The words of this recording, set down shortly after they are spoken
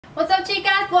What's up,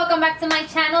 chicas? Welcome back to my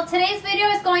channel. Today's video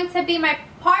is going to be my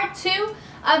part 2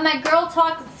 of my Girl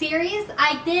Talk series.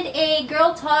 I did a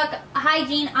Girl Talk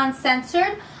Hygiene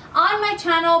Uncensored on my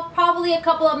channel probably a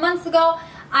couple of months ago.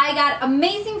 I got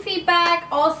amazing feedback.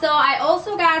 I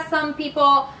also got some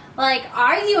people like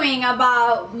arguing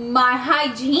about my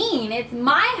hygiene. It's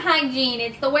my hygiene.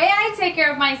 It's the way I take care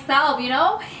of myself, you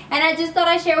know? And I just thought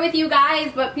I'd share with you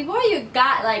guys, but people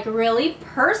got like really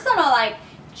personal, like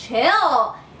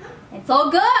chill. It's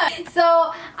all good.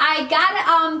 So I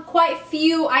got quite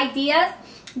few ideas.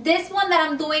 This one that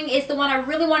I'm doing is the one I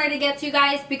really wanted to get to you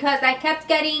guys because I kept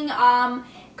getting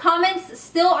comments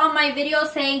still on my video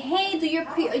saying, hey, do your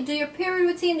period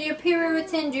routine, do your period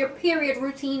routine, do your period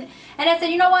routine. And I said,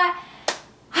 you know what?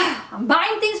 I'm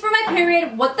buying things for my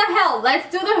period. What the hell?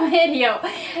 Let's do the video.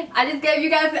 I just gave you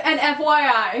guys an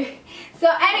FYI. So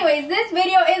anyways, this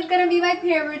video is gonna be my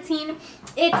period routine.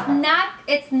 It's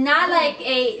not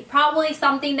like probably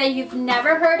something that you've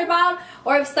never heard about,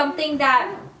 or if something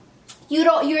that you're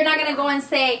not gonna go and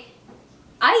say,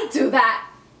 I do that.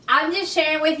 I'm just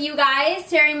sharing with you guys,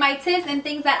 sharing my tips and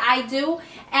things that I do,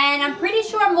 and I'm pretty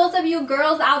sure most of you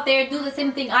girls out there do the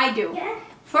same thing I do.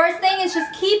 First thing is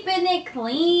just keeping it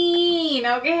clean,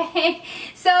 okay?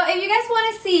 So if you guys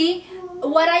want to see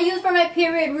what I use for my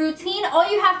period routine, all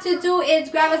you have to do is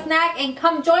grab a snack and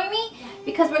come join me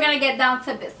because we're gonna get down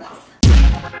to business.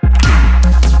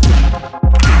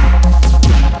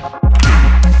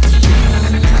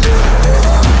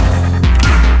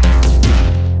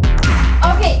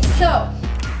 Okay, so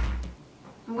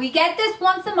we get this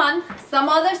once a month. Some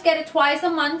others get it twice a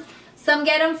month. Some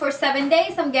get them for 7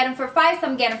 days, some get them for 5,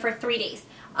 some get them for 3 days.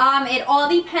 It all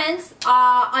depends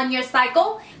on your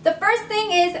cycle. The first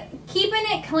thing is keeping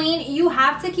it clean. You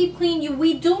have to keep clean.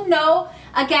 We do know,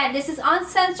 again, this is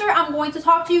uncensored. I'm going to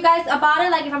talk to you guys about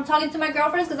it like if I'm talking to my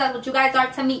girlfriends, because that's what you guys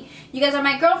are to me. You guys are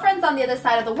my girlfriends on the other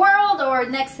side of the world, or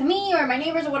next to me, or my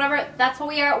neighbors, or whatever. That's who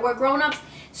we are. We're grown-ups.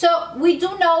 So we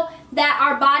do know that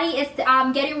our body is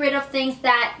getting rid of things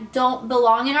that don't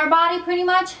belong in our body pretty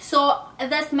much. So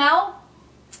the smell,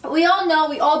 we all know,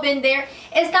 we all been there.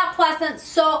 It's not pleasant,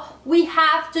 so we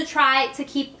have to try to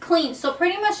keep clean. So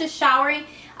pretty much just showering.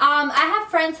 I have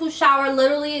friends who shower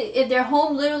literally, if they're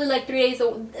home, literally like 3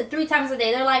 times a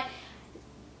day. They're like,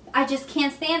 I just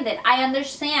can't stand it. I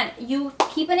understand. You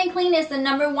keeping it clean is the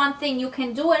 #1 thing you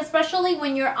can do, especially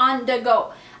when you're on the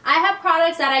go. I have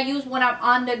products that I use when I'm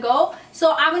on the go.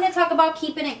 So I'm going to talk about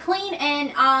keeping it clean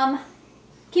and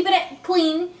keeping it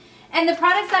clean. And the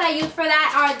products that I use for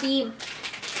that are the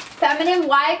feminine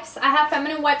wipes. I have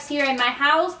feminine wipes here in my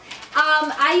house.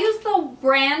 I use the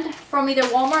brand from either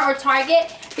Walmart or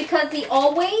Target because the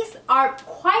Always are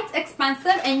quite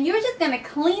expensive and you're just going to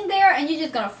clean there and you're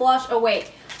just going to flush away.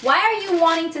 Why are you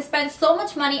wanting to spend so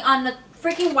much money on the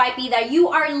freaking wipey that you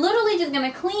are literally just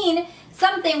going to clean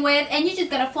something with and you're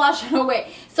just going to flush it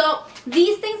away? So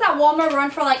these things at Walmart run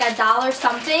for like $1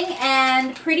 something,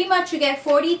 and pretty much you get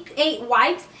 48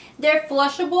 wipes. They're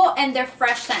flushable and they're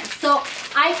fresh scents. So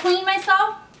I clean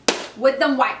myself with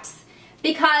them wipes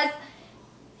because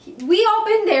we all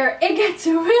been there. It gets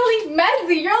really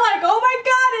messy. You're like, oh my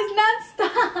God, it's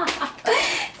non-stop.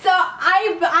 So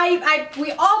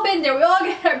we all been there. We all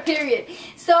get our period.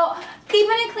 So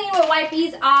keeping it clean with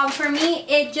wipies, for me,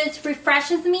 it just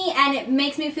refreshes me and it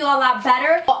makes me feel a lot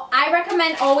better. So I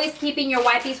recommend always keeping your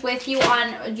wipies with you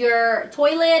on your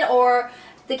toilet or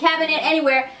the cabinet,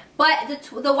 anywhere. But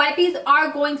the wipies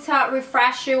are going to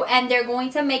refresh you and they're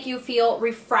going to make you feel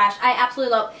refreshed. I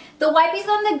absolutely love the wipies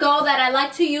on the go that I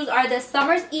like to use are the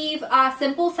Summer's Eve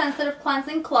Simple Sensitive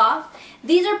Cleansing Cloth.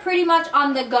 These are pretty much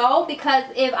on the go because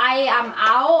if I am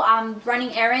out, I'm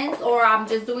running errands or I'm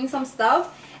just doing some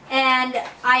stuff and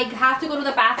I have to go to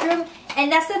the bathroom.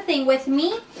 And that's the thing with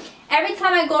me. Every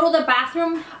time I go to the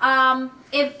bathroom,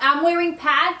 if I'm wearing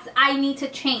pads, I need to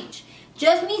change.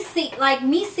 Just me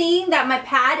seeing that my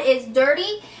pad is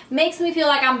dirty makes me feel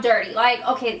like I'm dirty. Like,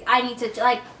 okay, I need to,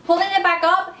 like, pulling it back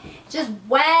up, just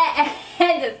wet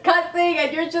and disgusting,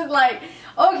 and you're just like,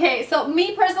 okay. So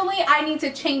me personally, I need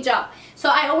to change up. So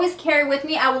I always carry with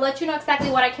me. I will let you know exactly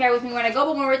what I carry with me when I go.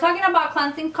 But when we're talking about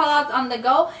cleansing cloths on the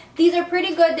go, these are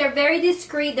pretty good. They're very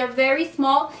discreet. They're very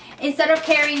small. Instead of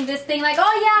carrying this thing like,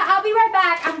 oh yeah, I'll be right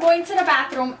back, I'm going to the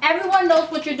bathroom. Everyone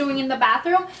knows what you're doing in the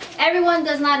bathroom. Everyone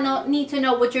does not need to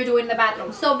know what you're doing in the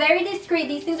bathroom. So very discreet.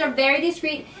 These things are very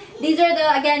discreet. These are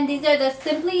the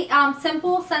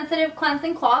simple sensitive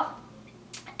cleansing cloth.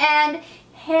 And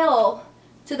hail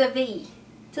to the V.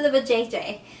 to the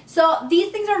vajayjay. So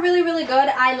these things are really, really good.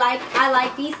 I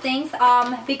like these things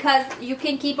because you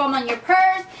can keep them on your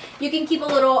purse. You can keep a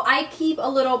little, I keep a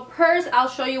little purse. I'll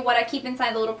show you what I keep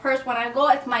inside the little purse when I go.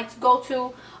 It's my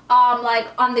go-to like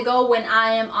on the go when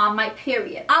I am on my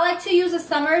period. I like to use a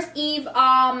Summer's Eve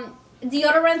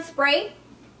deodorant spray.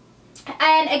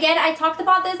 And again, I talked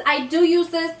about this. I do use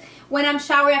this when I'm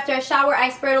showering. After I shower, I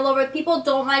spray it all over. People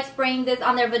don't like spraying this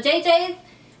on their vajayjays,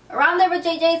 around their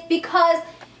vajayjays, because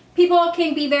people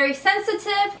can be very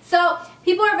sensitive. So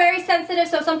people are very sensitive,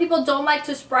 so some people don't like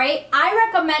to spray. I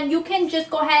recommend you can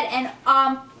just go ahead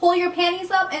and pull your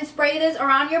panties up and spray this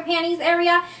around your panties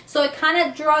area, so it kind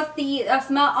of draws the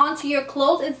smell onto your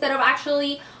clothes instead of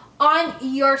actually on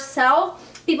yourself.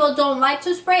 People don't like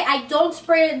to spray. I don't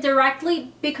spray it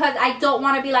directly because I don't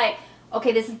want to be like,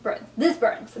 okay, this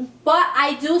burns. But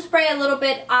I do spray a little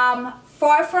bit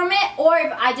far from it, or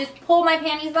if I just pull my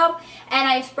panties up and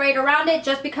I spray it around it,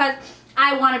 just because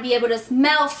I want to be able to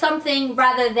smell something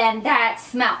rather than that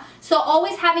smell. So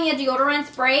always having a deodorant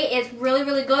spray is really,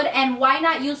 really good, and why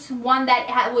not use one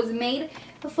that was made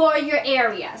for your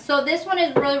area. So this one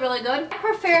is really, really good. I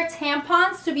prefer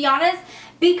tampons, to be honest,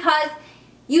 because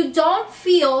you don't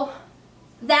feel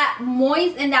that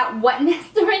moist and that wetness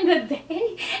during the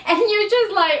day, and you're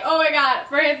just like, oh my god.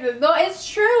 For instance, no, it's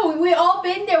true, we all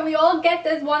been there, we all get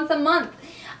this once a month,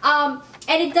 and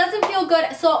it doesn't feel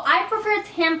good. So I prefer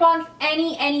tampons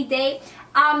any day.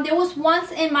 There was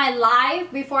once in my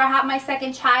life before I had my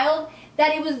second child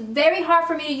that it was very hard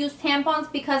for me to use tampons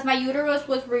because my uterus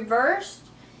was reversed.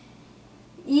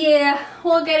 Yeah,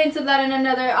 we'll get into that in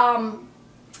another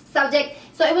subject.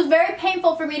 So it was very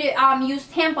painful for me to use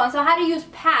tampons, so I had to use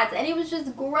pads, and it was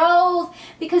just gross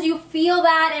because you feel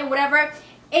that and whatever.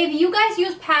 If you guys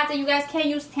use pads and you guys can't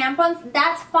use tampons,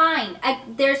 that's fine.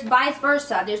 There's vice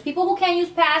versa. There's people who can't use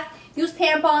pads, use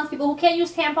tampons. People who can't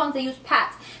use tampons, they use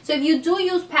pads. So if you do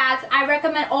use pads, I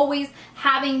recommend always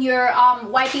having your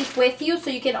wipes with you so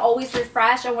you can always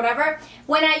refresh or whatever.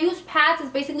 When I use pads,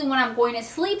 it's basically when I'm going to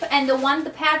sleep, and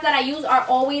the pads that I use are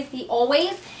always the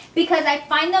Always, because I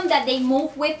find them that they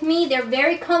move with me. They're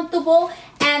very comfortable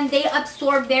and they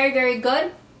absorb very, very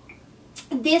good.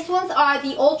 These ones are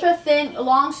the ultra thin,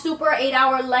 long, super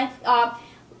 8-hour length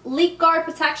leak guard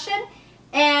protection,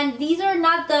 and these are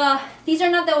not the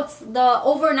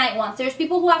overnight ones. There's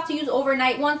people who have to use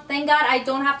overnight ones. Thank God I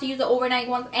don't have to use the overnight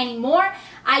ones anymore.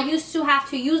 I used to have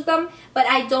to use them, but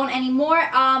I don't anymore.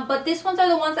 But these ones are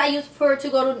the ones I use to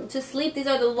go to sleep. These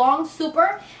are the long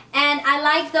super, and I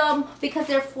like them because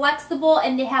they're flexible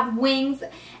and they have wings,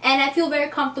 and I feel very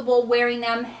comfortable wearing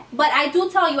them. But I do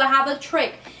tell you, I have a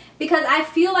trick, because I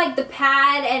feel like the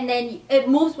pad and then it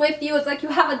moves with you. It's like you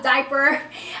have a diaper.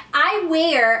 I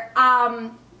wear,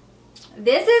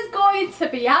 this is going to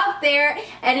be out there,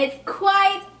 and it's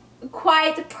quite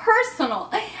personal.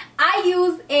 I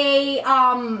use a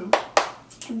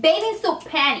bathing suit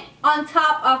panty on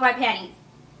top of my panties.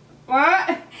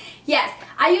 Yes,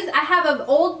 I have an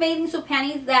old bathing suit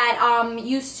panties that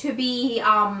used to be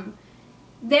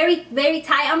very, very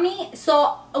tight on me.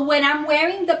 So when I'm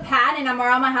wearing the pad and I'm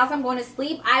around my house, I'm going to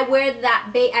sleep, I wear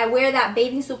that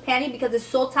bathing suit panty because it's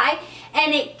so tight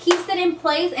and it keeps it in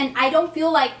place, and I don't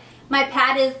feel like my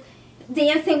pad is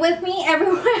dancing with me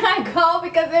everywhere I go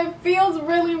because it feels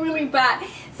really, really bad.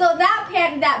 So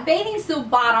that bathing suit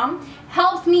bottom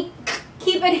helps me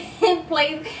keep it in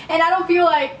place, and I don't feel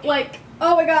like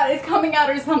oh my god, it's coming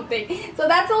out or something. So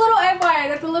that's a little FYI,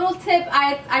 that's a little tip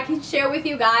I can share with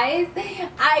you guys.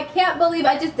 I can't believe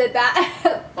I just did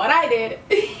that, but I did.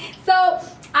 So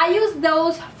I use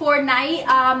those for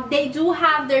night. They do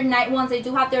have their night ones, they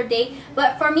do have their day,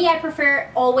 but for me I prefer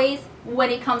Always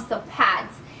when it comes to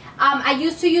pads. I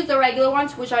used to use the regular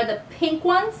ones, which are the pink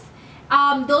ones.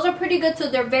 Those are pretty good too.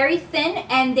 They're very thin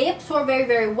and they absorb very,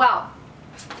 very well.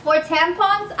 For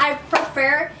tampons, I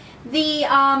prefer the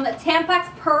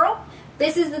Tampax Pearl.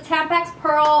 This is the Tampax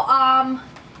Pearl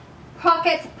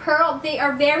Pocket Pearl. They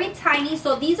are very tiny,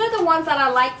 so these are the ones that I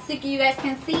like to, you guys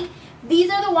can see. These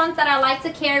are the ones that I like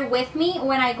to carry with me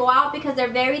when I go out because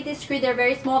they're very discreet, they're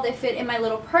very small, they fit in my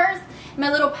little purse, my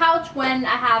little pouch when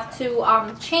I have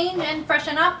to change and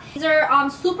freshen up. These are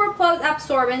super plus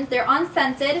absorbents, they're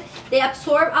unscented, they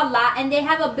absorb a lot, and they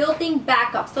have a built-in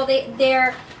backup. So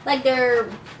they're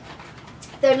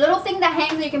the little thing that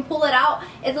hangs and you can pull it out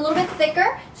is a little bit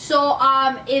thicker, so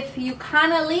if you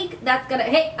kind of leak, that's gonna,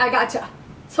 hey, I gotcha,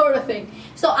 sort of thing.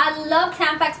 So I love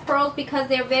Tampax Pearls because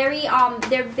they're very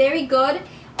good.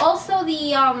 Also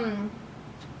the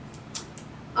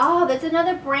oh, that's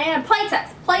another brand,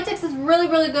 Playtex is really,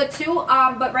 really good too.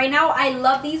 But right now I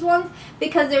love these ones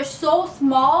because they're so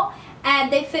small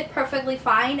and they fit perfectly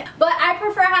fine. But I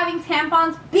prefer having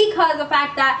tampons because of the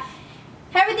fact that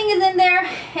everything is in there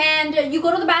and you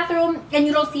go to the bathroom and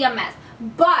you don't see a mess.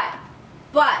 But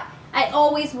I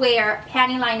always wear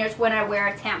panty liners when I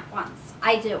wear tampons.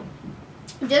 I do.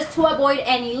 Just to avoid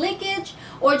any leakage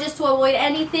or just to avoid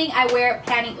anything, I wear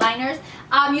panty liners.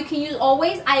 You can use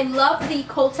always. I love the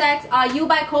Kotex, You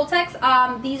by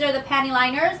Kotex. These are the panty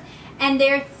liners and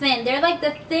they're thin. They're like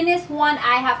the thinnest one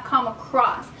I have come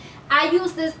across. I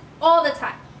use this all the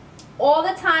time. All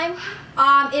the time.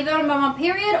 If I'm on my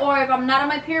period or if I'm not on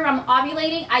my period, I'm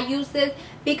ovulating, I use this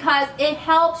because it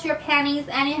helps your panties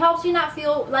and it helps you not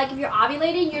feel like if you're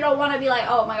ovulating, you don't want to be like,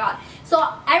 oh my god. So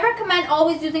I recommend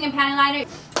always using a panty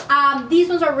liner. These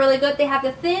ones are really good. They have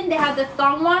the thin, they have the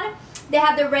thong one, they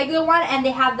have the regular one, and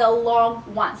they have the long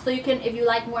one. So you can, if you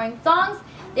like wearing thongs,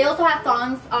 they also have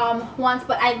thongs ones,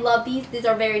 but I love these. These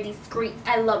are very discreet.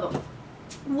 I love them.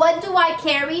 What do I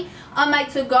carry on my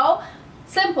to-go?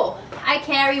 Simple. I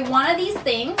carry one of these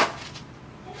things.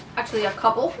 Actually, a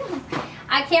couple.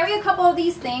 I carry a couple of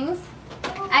these things.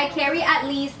 I carry at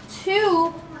least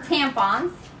 2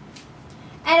 tampons.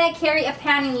 And I carry a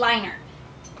panty liner.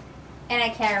 And I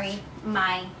carry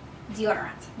my deodorant.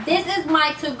 This is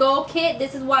my to-go kit.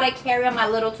 This is what I carry on my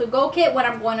little to-go kit when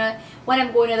I'm going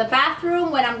to the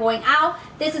bathroom, when I'm going out.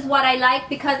 This is what I like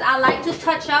because I like to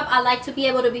touch up. I like to be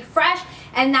able to be fresh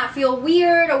and not feel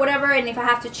weird or whatever. And if I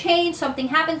have to change, something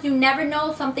happens, you never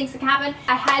know, some things can happen.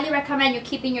 I highly recommend you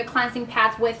keeping your cleansing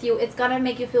pads with you. It's gonna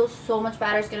make you feel so much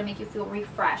better. It's gonna make you feel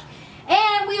refreshed.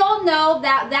 And we all know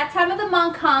that that time of the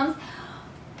month comes,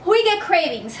 we get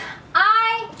cravings.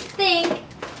 I think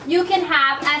you can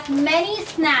have as many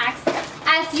snacks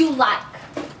as you like.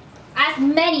 As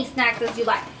many snacks as you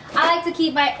like. I like to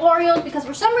keep my Oreos because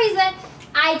for some reason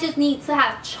I just need to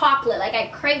have chocolate. Like I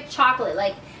crave chocolate.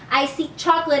 Like I see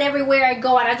chocolate everywhere I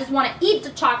go and I just want to eat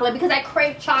the chocolate because I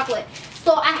crave chocolate.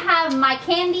 So I have my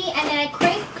candy and then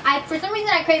for some reason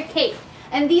I crave cakes.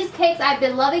 And these cakes I've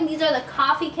been loving. These are the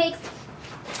coffee cakes.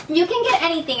 You can get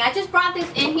anything. I just brought this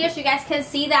in here so you guys can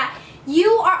see that you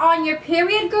are on your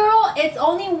period, girl. It's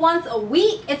only once a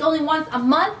week. It's only once a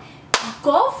month.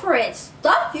 Go for it.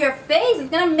 Stuff your face. It's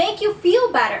gonna make you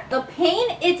feel better. The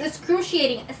pain, it's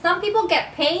excruciating. Some people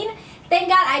get pain. Thank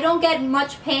God I don't get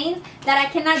much pain that I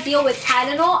cannot deal with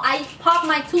Tylenol. I pop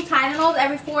my 2 Tylenols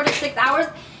every 4 to 6 hours.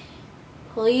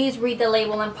 Please read the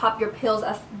label and pop your pills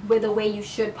with the way you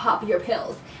should pop your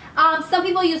pills. Some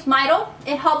people use Midol.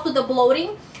 It helps with the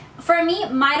bloating. For me,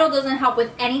 Midol doesn't help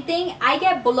with anything. I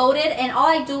get bloated and all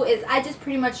I do is I just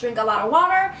pretty much drink a lot of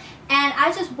water and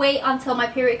I just wait until my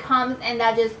period comes and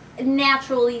that just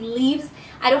naturally leaves.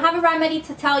 I don't have a remedy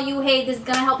to tell you, hey, this is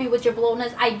going to help you with your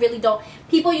bloatness. I really don't.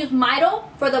 People use Midol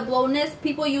for the bloatness.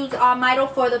 People use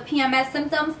Midol for the PMS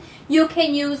symptoms. You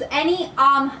can use any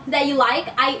that you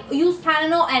like. I use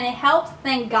Tylenol and it helps,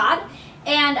 thank God.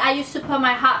 And I used to put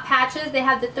my hot patches. They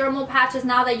have the thermal patches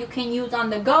now that you can use on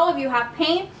the go if you have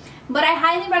pain. But I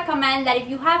highly recommend that if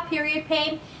you have period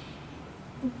pain,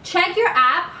 check your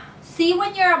app, see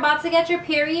when you're about to get your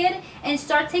period, and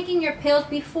start taking your pills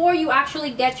before you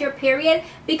actually get your period,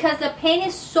 because the pain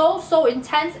is so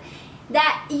intense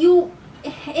that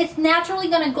it's naturally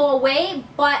going to go away,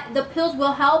 but the pills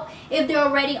will help if they're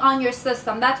already on your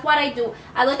system. That's what I do.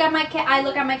 I look at my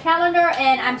calendar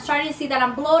and I'm starting to see that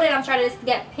I'm bloated. I'm starting to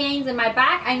get pains in my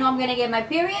back. I know I'm going to get my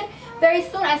period very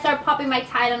soon. I start popping my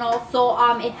Tylenol, so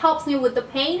it helps me with the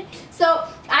pain. So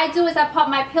I do is I pop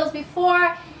my pills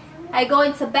before I go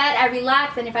into bed. I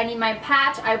relax, and if I need my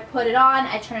patch, I put it on,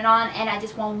 I turn it on, and I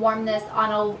just want warmness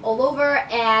on all over.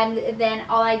 And then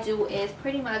all I do is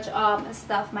pretty much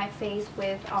stuff my face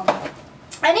with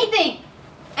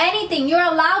anything. You're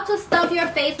allowed to stuff your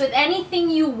face with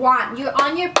anything you want. You're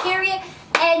on your period,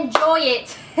 enjoy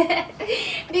it.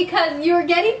 Because you're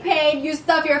getting paid, you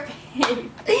stuff your face.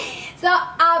 So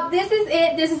this is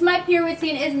it. This is my period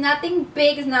routine. It's nothing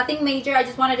big, it's nothing major. I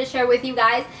just wanted to share with you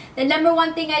guys. The number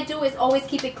one thing I do is always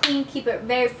keep it clean, keep it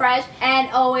very fresh, and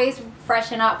always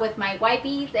freshen up with my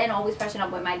wipes and always freshen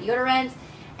up with my deodorants.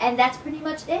 And that's pretty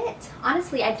much it.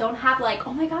 Honestly, I don't have like,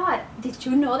 oh my god, did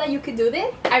you know that you could do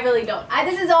this? I really don't.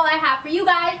 This is all I have for you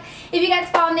guys. If you guys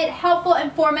found it helpful,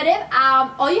 informative,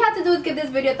 all you have to do is give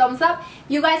this video a thumbs up.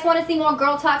 You guys want to see more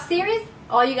girl talk series?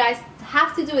 All you guys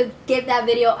have to do is give that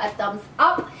video a thumbs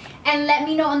up. And let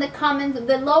me know in the comments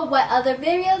below what other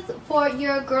videos for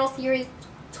your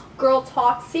girl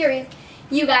talk series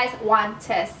you guys want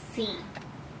to see.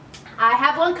 I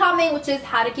have one comment, which is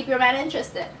how to keep your man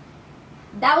interested.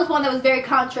 That was one that was very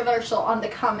controversial on the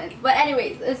comments. But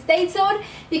anyways, stay tuned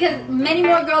because many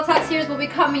more girl talk series will be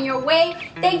coming your way.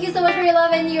 Thank you so much for your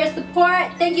love and your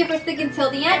support. Thank you for sticking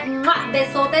till the end. Mwah!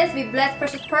 Besotes, be blessed,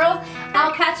 precious pearls.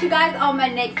 I'll catch you guys on my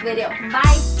next video.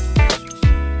 Bye.